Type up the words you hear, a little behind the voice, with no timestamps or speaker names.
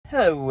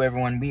Hello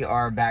everyone, we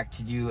are back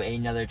to do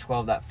another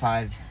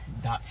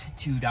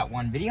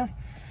 12.5.2.1 video.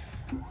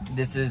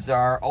 This is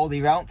our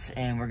Aldi route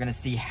and we're going to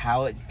see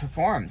how it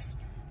performs.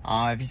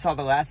 If you saw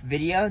the last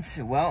video,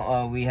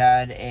 we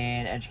had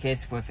an edge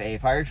case with a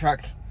fire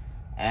truck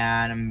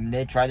and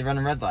they tried to run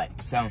a red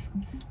light. So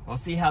we'll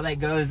see how that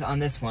goes on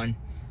this one.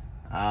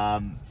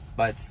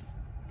 But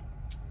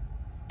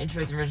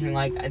interesting version,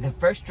 like the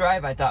first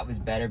drive I thought was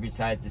better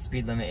besides the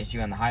speed limit issue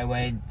on the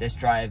highway. This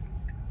drive,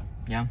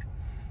 maybe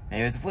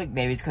it's a fluke,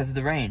 maybe it's because of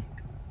the rain.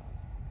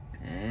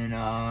 And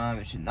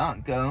it should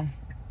not go.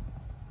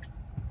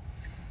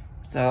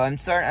 So I'm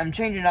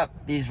changing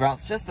up these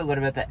routes just a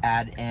little bit to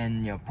add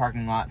in,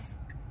 parking lots.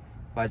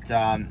 But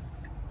no,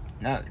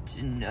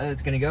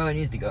 it's gonna go, it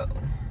needs to go.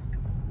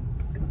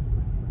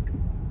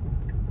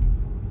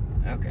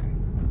 Okay.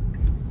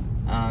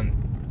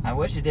 I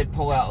wish it did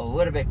pull out a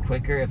little bit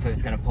quicker if it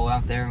was gonna pull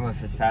out there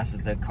with as fast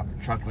as the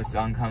truck was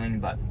oncoming,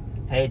 but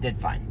hey, it did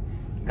fine.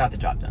 Got the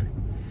job done.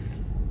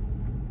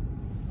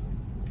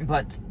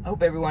 But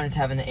hope everyone is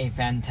having a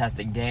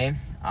fantastic day.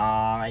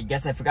 I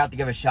guess I forgot to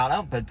give a shout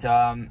out, but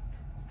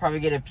probably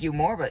get a few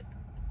more. But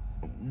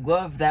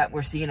love that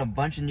we're seeing a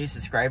bunch of new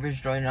subscribers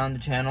joining on the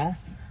channel.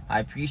 I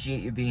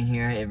appreciate you being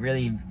here. It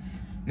really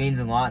means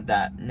a lot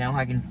that now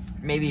I can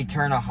maybe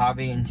turn a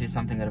hobby into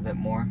something a little bit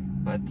more.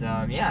 But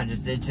yeah,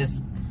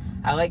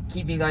 I like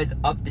keeping you guys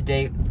up to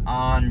date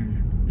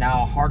on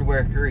now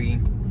hardware free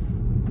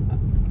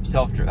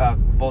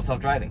full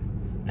self-driving.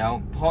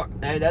 Now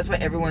that's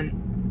what everyone.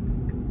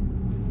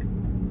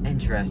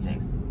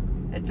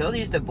 Interesting. It still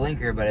used the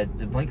blinker, but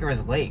the blinker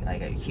was late.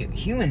 Like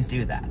humans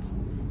do that.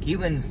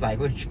 Humans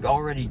would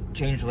already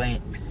change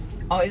lane.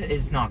 Oh,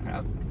 it's not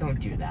gonna. Don't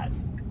do that.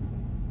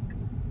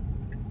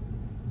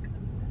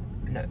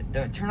 No,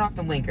 don't turn off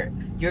the blinker.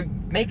 You're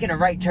making a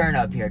right turn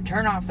up here.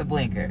 Turn off the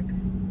blinker.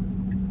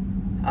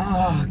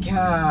 Oh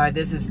God,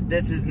 this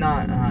is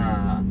not.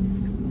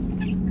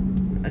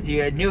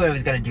 See, I knew it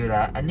was gonna do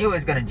that. I knew it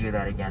was gonna do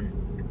that again.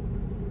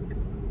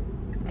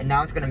 And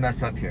now it's gonna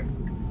mess up here.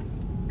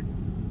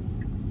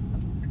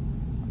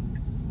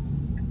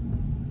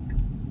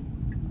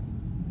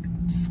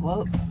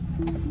 Slow.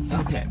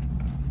 Okay.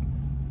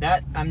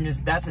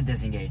 That's a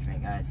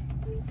disengagement, guys.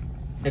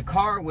 The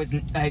car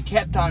I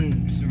kept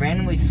on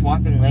randomly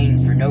swapping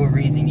lanes for no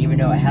reason, even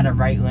though I had a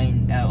right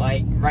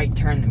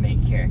turn to make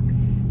here.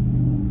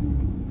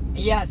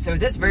 Yeah, so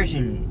this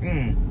version,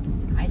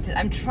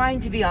 I'm trying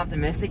to be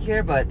optimistic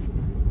here, but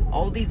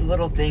all these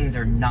little things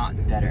are not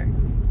better.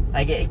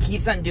 Like, it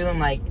keeps on doing,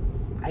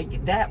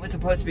 that was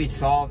supposed to be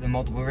solved in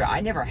multiple. I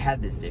never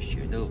had this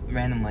issue, the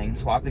random lane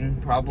swapping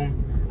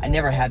problem. I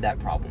never had that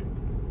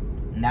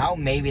problem. Now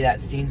maybe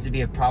that seems to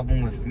be a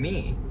problem with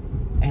me,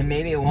 and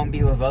maybe it won't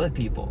be with other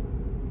people.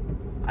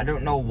 I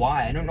don't know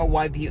why. I don't know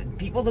why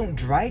people don't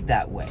drive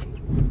that way.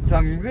 So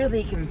I'm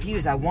really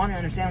confused. I want to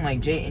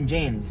understand,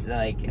 James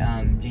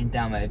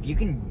Dalma, if you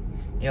can,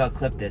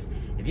 clip this.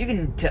 If you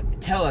can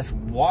tell us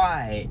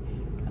why,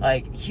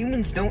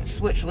 humans don't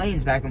switch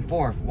lanes back and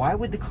forth. Why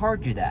would the car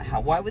do that?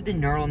 Why would the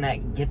neural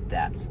net get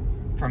that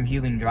from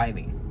human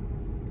driving?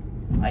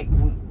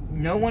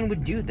 No one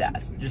would do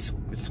that. Just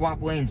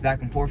swap lanes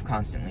back and forth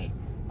constantly.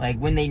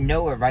 When they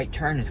know a right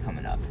turn is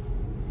coming up.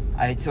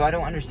 So I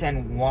don't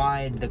understand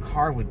why the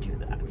car would do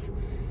that.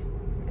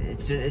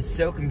 It's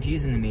so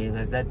confusing to me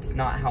because that's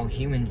not how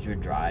humans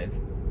would drive.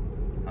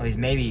 At least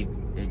maybe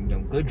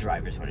good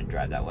drivers wouldn't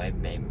drive that way.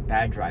 Maybe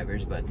bad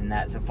drivers, but then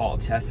that's the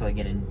fault of Tesla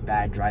getting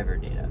bad driver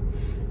data.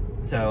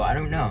 So I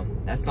don't know.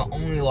 That's the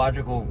only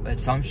logical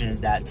assumption,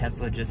 is that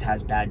Tesla just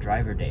has bad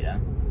driver data.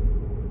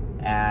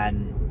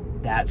 And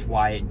that's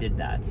why it did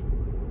that.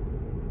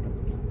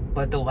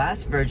 But the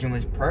last version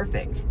was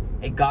perfect.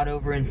 It got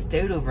over and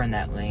stayed over in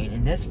that lane,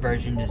 and this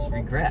version just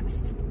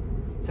regressed.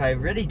 So I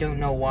really don't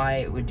know why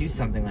it would do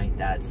something like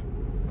that,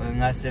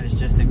 unless it was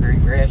just a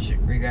regression,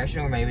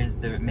 or maybe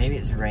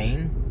it's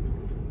rain.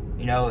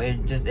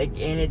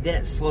 It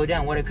didn't slow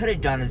down. What it could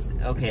have done is,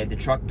 okay, the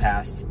truck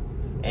passed,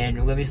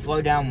 and let me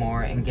slow down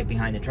more and get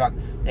behind the truck.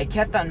 It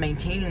kept on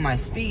maintaining my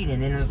speed,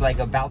 and then it was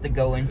about to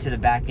go into the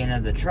back end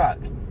of the truck.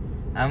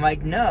 I'm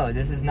like, no,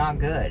 this is not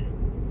good.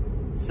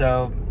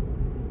 So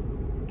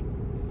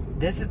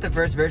this is the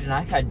first version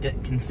I've had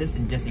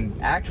consistent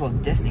actual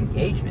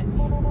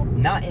disengagements,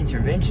 not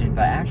intervention,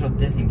 but actual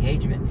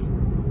disengagements.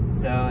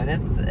 So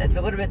it's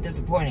a little bit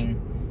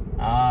disappointing.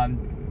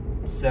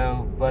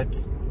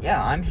 But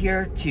yeah, I'm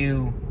here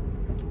to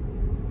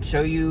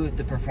show you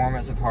the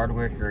performance of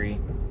hardware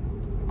free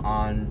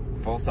on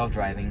full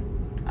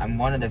self-driving. I'm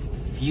one of the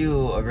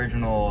few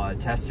original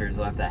testers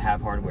left that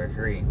have hardware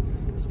free.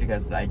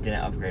 Because I didn't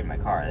upgrade my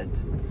car.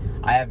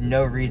 I have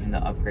no reason to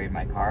upgrade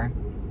my car.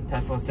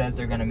 Tesla says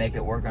they're going to make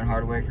it work on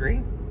hardware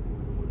free.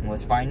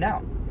 Let's find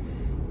out.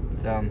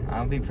 So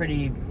I'll be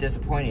pretty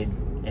disappointed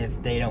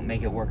if they don't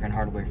make it work on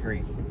hardware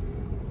free.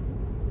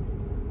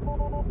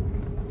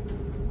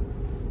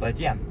 But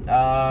yeah,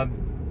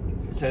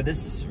 so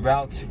this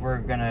route we're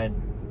going to,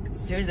 as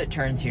soon as it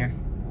turns here,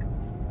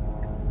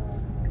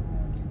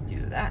 let's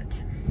do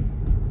that.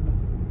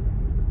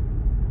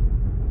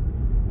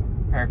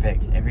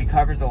 Perfect. It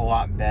recovers a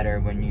lot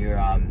better when you're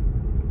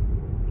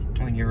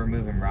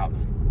removing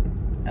routes.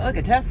 Hey, look,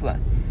 a Tesla.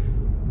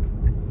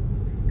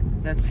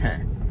 That's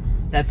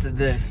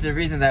the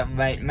reason that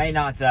might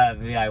not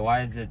be like,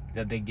 why is it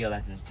a big deal?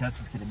 That's a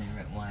Tesla sitting there.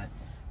 What?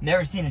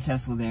 Never seen a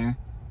Tesla there.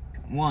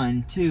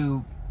 1,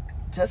 2.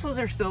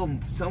 Teslas are still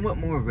somewhat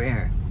more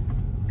rare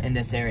in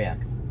this area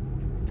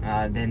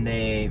than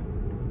they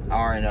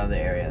are in other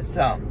areas.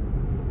 So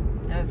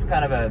it's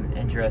kind of an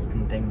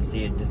interesting thing to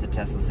see, just a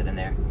Tesla sitting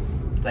there.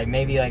 It's like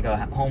maybe like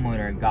a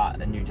homeowner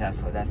got a new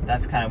Tesla.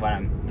 That's kind of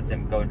what's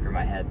going through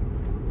my head.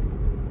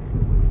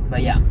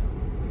 But yeah,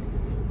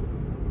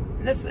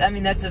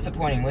 that's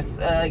disappointing.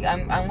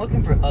 I'm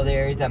looking for other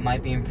areas that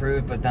might be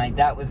improved, but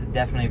that was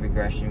definitely a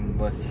regression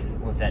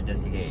with that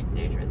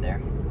disengagement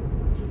there.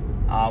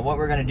 What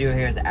we're gonna do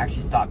here is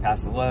actually stop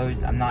past the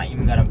Lowe's. I'm not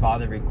even gonna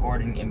bother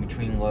recording in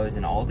between Lowe's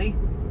and Aldi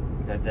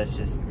because that's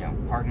just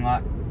parking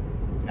lot.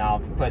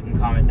 Now, put in the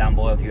comments down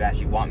below if you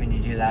actually want me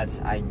to do that.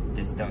 I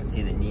just don't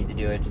see the need to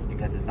do it just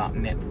because it's not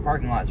meant for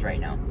parking lots right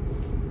now.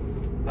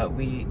 But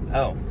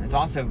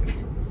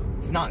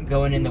it's not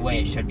going in the way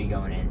it should be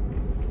going in.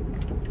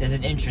 There's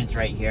an entrance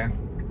right here.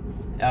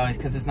 Oh, it's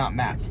because it's not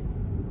mapped.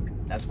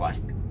 That's why.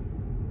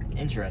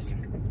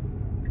 Interesting.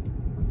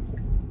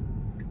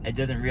 It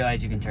doesn't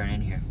realize you can turn in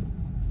here.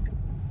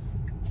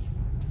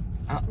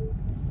 Oh.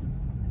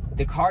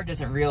 The car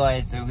doesn't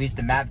realize, or at least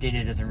the map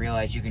data doesn't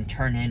realize you can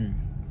turn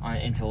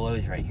into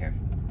Lowe's right here.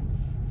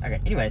 Okay,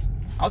 anyways,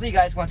 I'll see you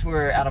guys once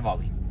we're out of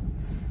Aldi.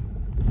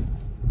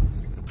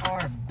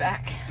 We're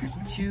back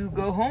to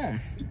go home.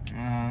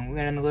 We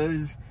went in the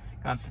Lowe's,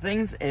 got some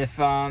things. If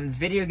this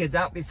video gets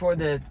out before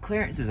the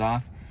clearance is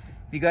off,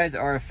 if you guys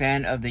are a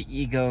fan of the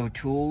Ego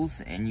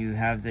tools and you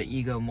have the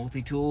Ego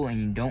multi-tool and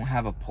you don't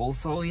have a pole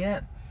saw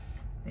yet,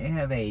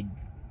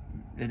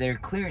 they're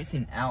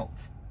clearancing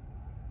out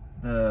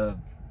the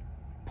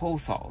pole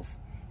saws.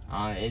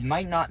 It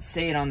might not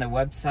say it on the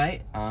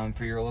website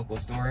for your local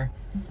store,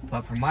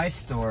 but for my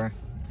store,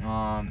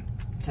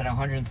 it's at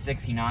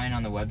 $169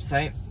 on the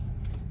website.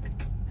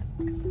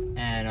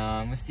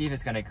 And let's see if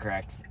it's gonna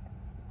correct.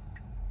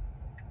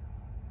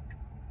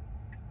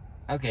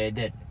 Okay, it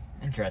did.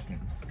 Interesting.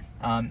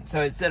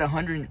 So it said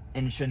 100,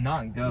 and it should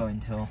not go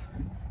until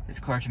this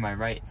car to my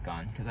right is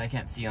gone, because I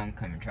can't see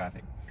oncoming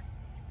traffic.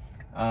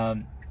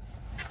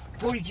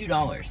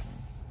 $42.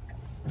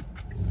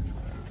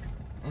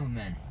 Oh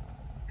man.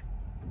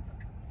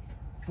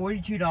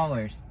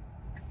 $42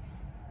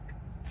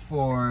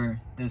 for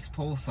this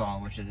pole saw,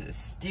 which is a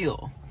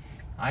steal.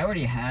 I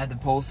already had the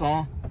pole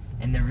saw,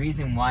 and the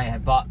reason why I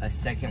bought a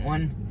second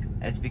one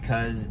is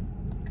because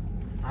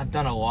I've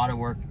done a lot of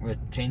work with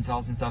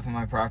chainsaws and stuff on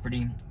my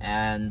property,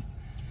 and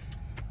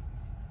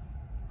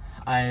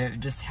I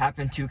just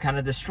happen to kind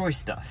of destroy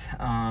stuff.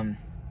 And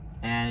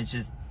it's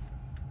just,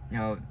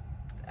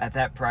 at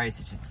that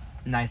price, it's just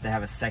nice to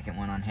have a second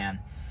one on hand.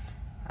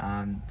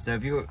 So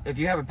if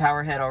you have a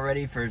power head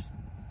already for,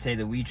 say,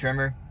 the weed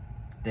trimmer,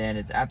 then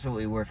it's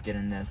absolutely worth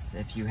getting this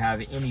if you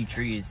have any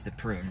trees to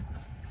prune.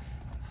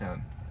 So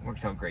it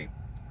works out great.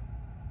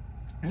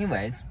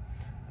 Anyways,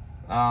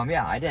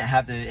 yeah, I didn't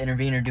have to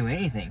intervene or do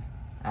anything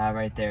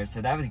right there,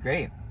 so that was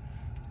great.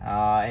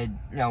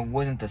 It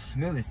wasn't the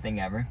smoothest thing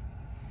ever,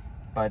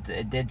 but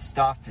it did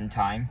stop in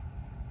time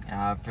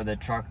for the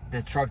truck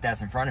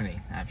that's in front of me,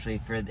 actually,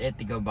 for it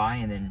to go by,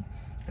 and then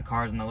the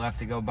cars on the left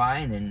to go by,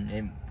 and then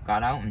it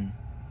got out, and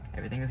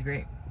everything is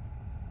great.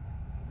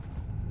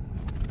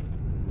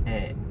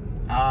 Hey,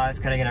 it's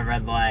gonna get a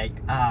red light.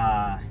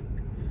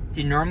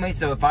 See, normally,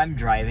 so if I'm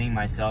driving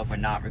myself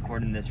and not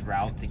recording this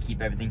route to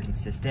keep everything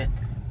consistent,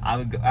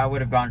 I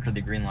would have gone for the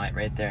green light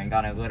right there and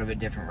gone a little bit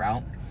different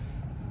route,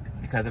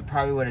 because it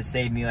probably would have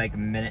saved me like a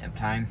minute of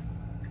time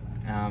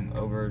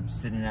over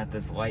sitting at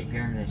this light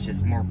here, and it's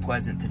just more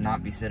pleasant to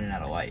not be sitting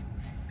at a light.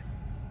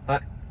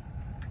 But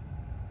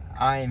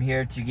I am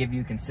here to give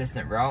you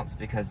consistent routes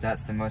because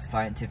that's the most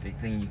scientific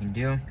thing you can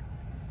do.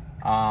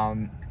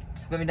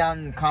 Just let me know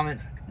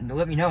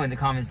in the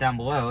comments down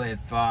below if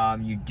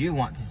you do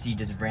want to see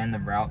just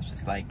random routes,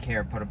 just like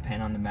here, put a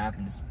pin on the map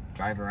and just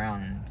drive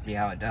around and see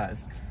how it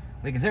does.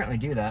 We can certainly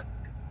do that.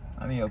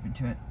 I'd be open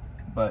to it.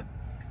 But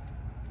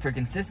for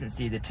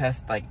consistency, to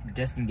test like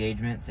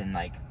disengagements and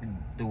like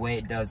the way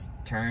it does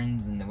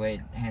turns and the way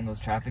it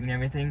handles traffic and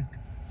everything,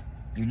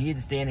 you need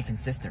to stay in a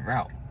consistent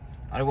route.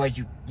 Otherwise,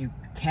 you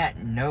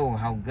can't know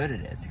how good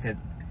it is, because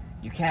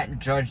you can't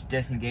judge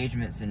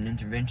disengagements and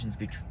interventions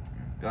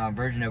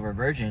version over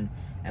version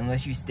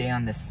unless you stay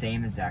on the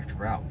same exact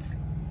route.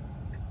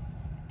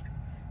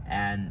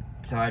 And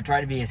so I try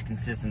to be as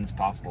consistent as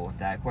possible with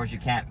that. Of course, you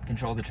can't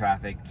control the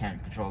traffic,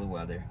 can't control the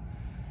weather,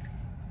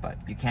 but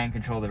you can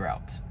control the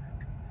route.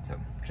 So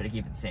try to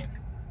keep it the same.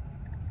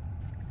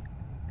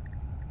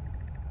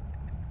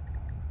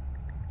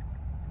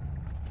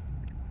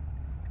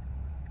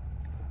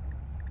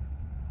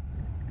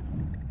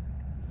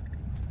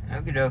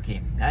 Okie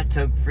dokie, that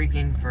took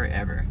freaking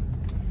forever.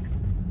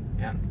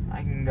 Yeah,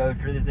 I can go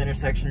through this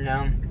intersection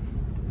now,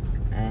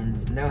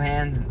 and no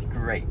hands, it's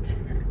great.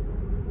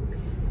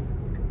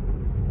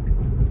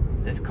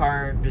 this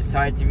car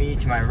beside me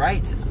to my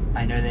right,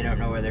 I know they don't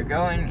know where they're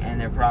going, and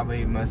they're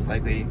probably most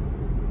likely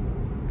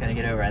gonna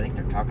get over. I think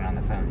they're talking on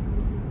the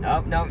phone.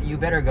 Nope, no, you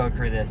better go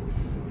through this.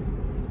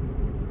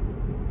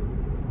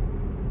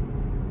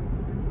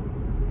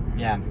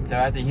 Yeah, so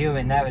as a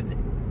human, that was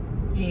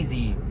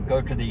easy. Go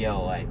to the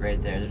yellow light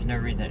right there. There's no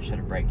reason it should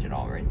have braked at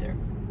all right there.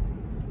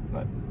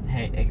 But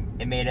hey,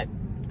 it made it,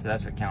 so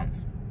that's what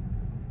counts.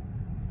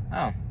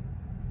 Oh,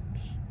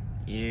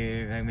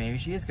 maybe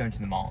she is going to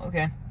the mall.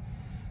 Okay,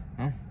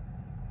 well,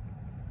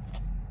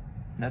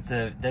 that's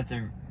a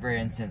rare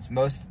instance.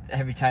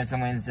 Every time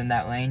someone's in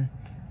that lane,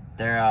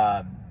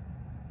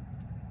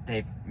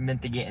 they've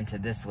meant to get into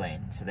this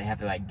lane, so they have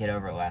to like get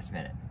over it last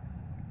minute.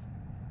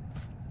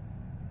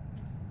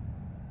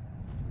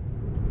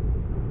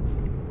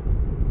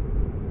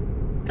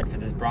 For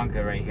this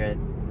Bronco right here,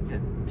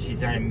 because she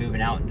started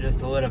moving out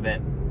just a little bit,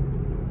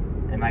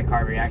 and my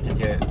car reacted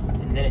to it,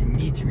 and didn't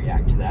need to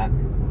react to that,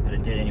 but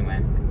it did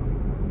anyway.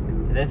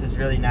 So this is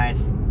really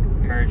nice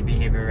merge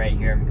behavior right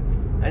here.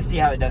 Let's see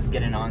how it does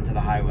getting onto the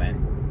highway.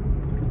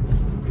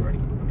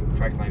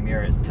 Correct, my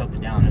mirror is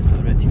tilted down just a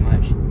little bit too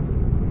much.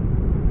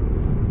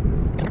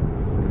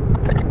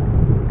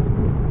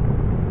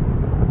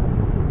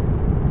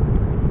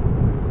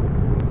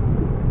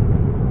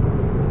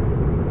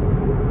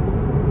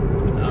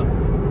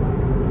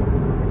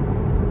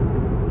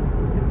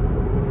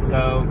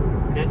 So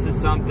this is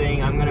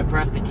something, I'm gonna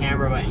press the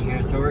camera button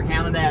here. So we're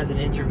counting that as an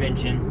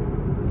intervention.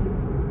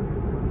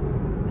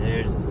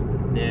 There's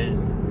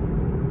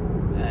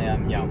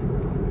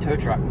tow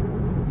truck.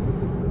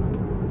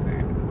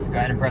 Alright, let's go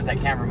ahead and press that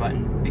camera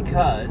button,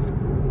 because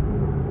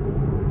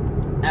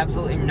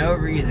absolutely no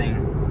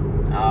reason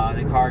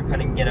the car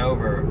couldn't get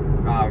over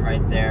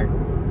right there.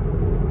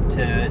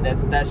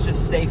 That's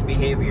just safe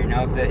behavior. You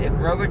know, if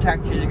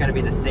robotaxis are gonna be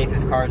the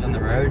safest cars on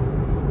the road,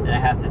 then it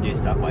has to do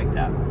stuff like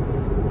that.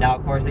 Now,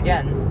 of course,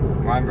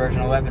 again, we're on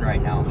version 11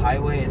 right now.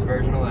 Highway is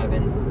version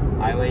 11.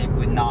 Highway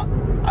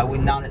I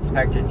would not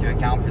expect it to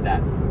account for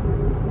that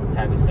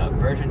type of stuff.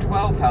 Version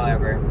 12,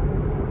 however,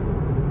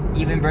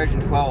 even version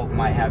 12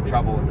 might have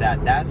trouble with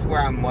that. That's where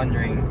I'm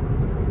wondering.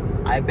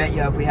 I bet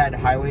you if we had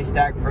highway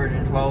stack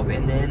version 12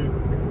 and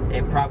then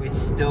it probably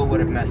still would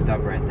have messed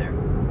up right there.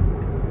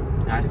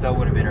 I still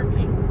would have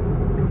intervened.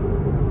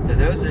 So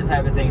those are the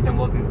type of things I'm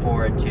looking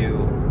forward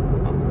to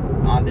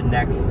on the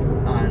next,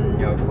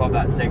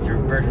 12.6 or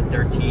version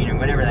 13 or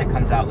whatever that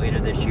comes out later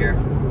this year.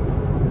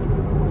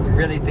 I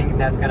really think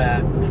that's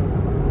gonna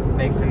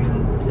make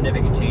some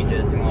significant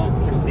changes, and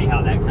we'll see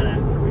how that kind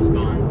of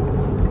responds.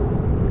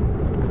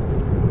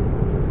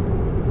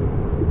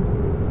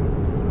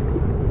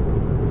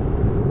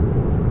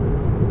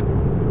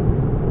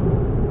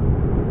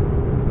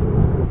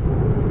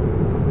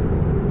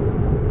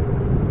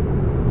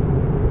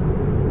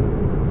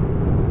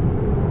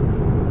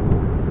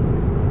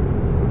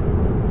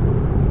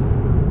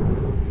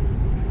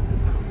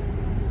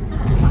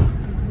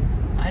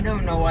 I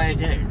don't know why I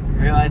didn't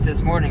realize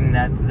this morning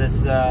that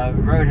this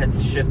road had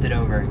shifted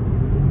over.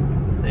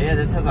 So yeah,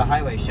 this has a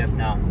highway shift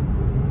now.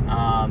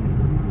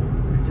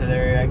 So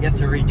I guess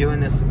they're redoing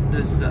this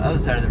other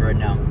side of the road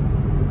now.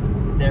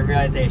 Didn't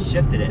realize they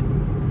shifted it.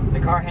 So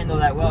the car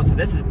handled that well. So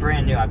this is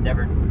brand new. I've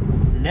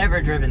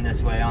never driven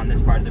this way on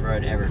this part of the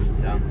road ever.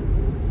 So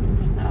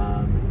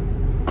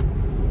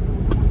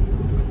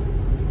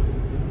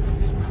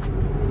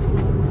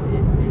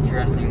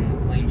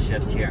interesting lane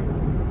shifts here.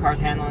 The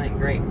car's handling it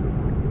great.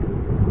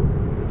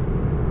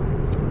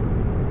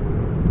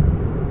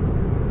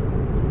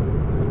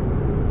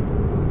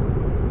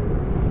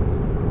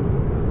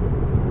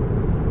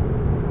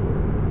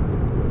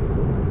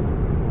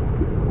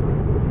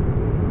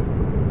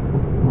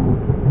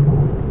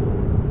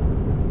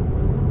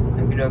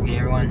 Okay,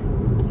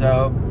 everyone.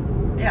 So,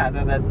 yeah, I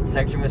thought that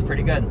section was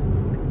pretty good.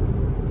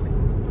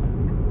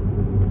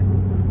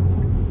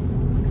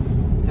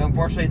 So,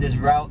 unfortunately, this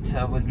route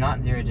was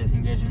not 0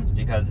 disengagements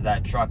because of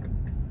that truck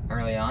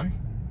early on.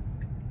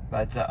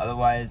 But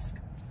otherwise,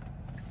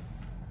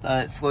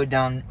 it slowed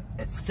down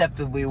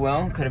acceptably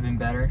well. Could have been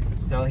better.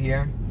 Still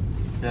here.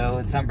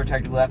 Though sun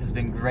protected left has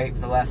been great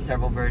for the last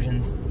several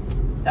versions.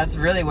 That's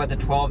really what the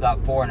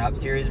 12.4 and up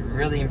series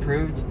really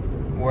improved.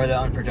 Or the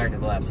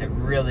unprotected lefts. It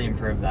really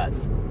improved that.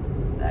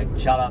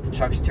 Shout out to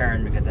Truck's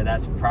Turn, because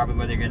that's probably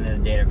where they're getting the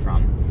data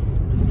from.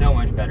 It's so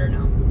much better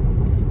now.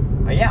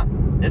 But yeah,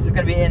 this is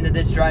going to be the end of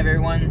this drive,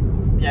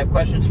 everyone. If you have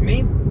questions for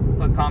me,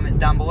 put comments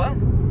down below.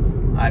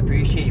 I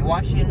appreciate you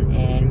watching,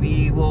 and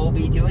we will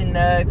be doing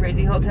the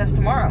Crazy Hill test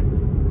tomorrow.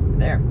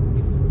 There.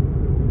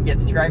 Get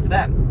subscribed for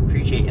that.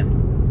 Appreciate you.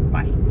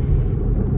 Bye.